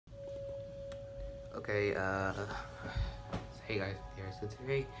Okay, hey guys, here. So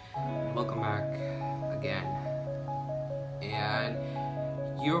today, welcome back again. And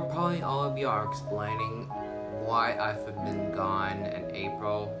you're probably all of you are explaining why I've been gone in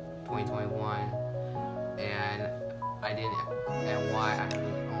April 2021, and why I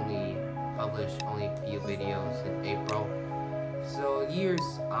haven't only published only a few videos in April. So here's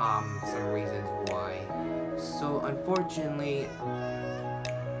some reasons why. So unfortunately,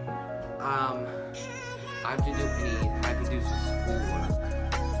 I have to do some schoolwork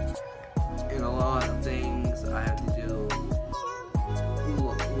and a lot of things I have to do.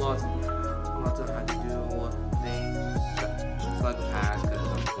 Lots of have to do things like the past because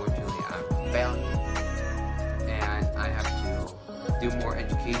unfortunately I'm failing and I have to do more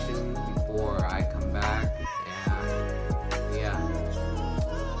education before I come back. And yeah,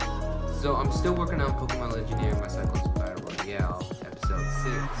 so I'm still working on Pokemon Legendary My Cyclops Battle Royale episode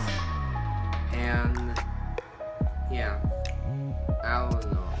 6. And yeah, I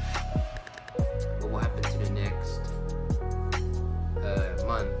don't know what will happen to the next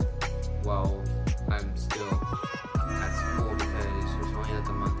month while I'm still at school, because there's only like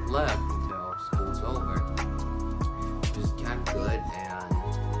a month left until school's over, which is kind of good,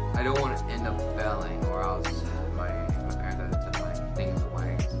 and I don't want to end up failing or else my parents have to take my things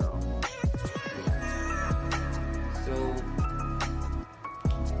away. So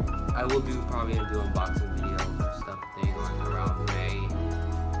I will probably do unboxing videos or stuff around May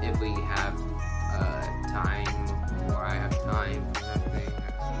if we have time, or I have time for something.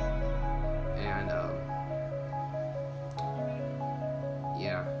 And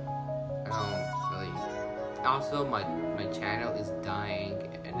yeah, I don't really. Also, my channel is dying,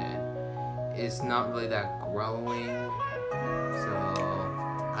 and it's not really that growing. So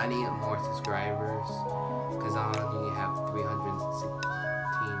I need more subscribers because I only have 316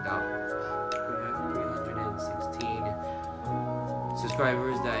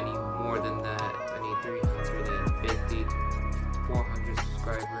 subscribers. That I need more than that. I need 350, 400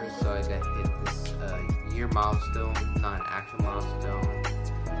 subscribers, so I gotta hit this year milestone, not an actual milestone.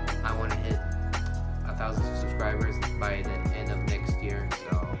 I want to hit 1,000 subscribers by the end of next year.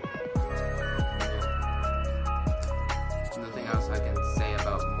 So nothing else I can say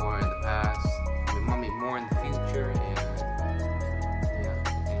about more in the past. I mean, more in the future, and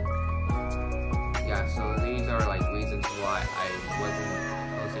yeah, so these are like reasons why I wasn't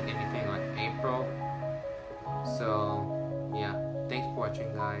posting anything like April. So yeah, thanks for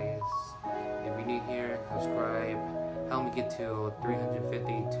watching, guys. If you're new here, subscribe. Help me get to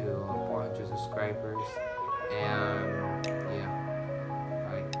 350 to 400 subscribers. And yeah.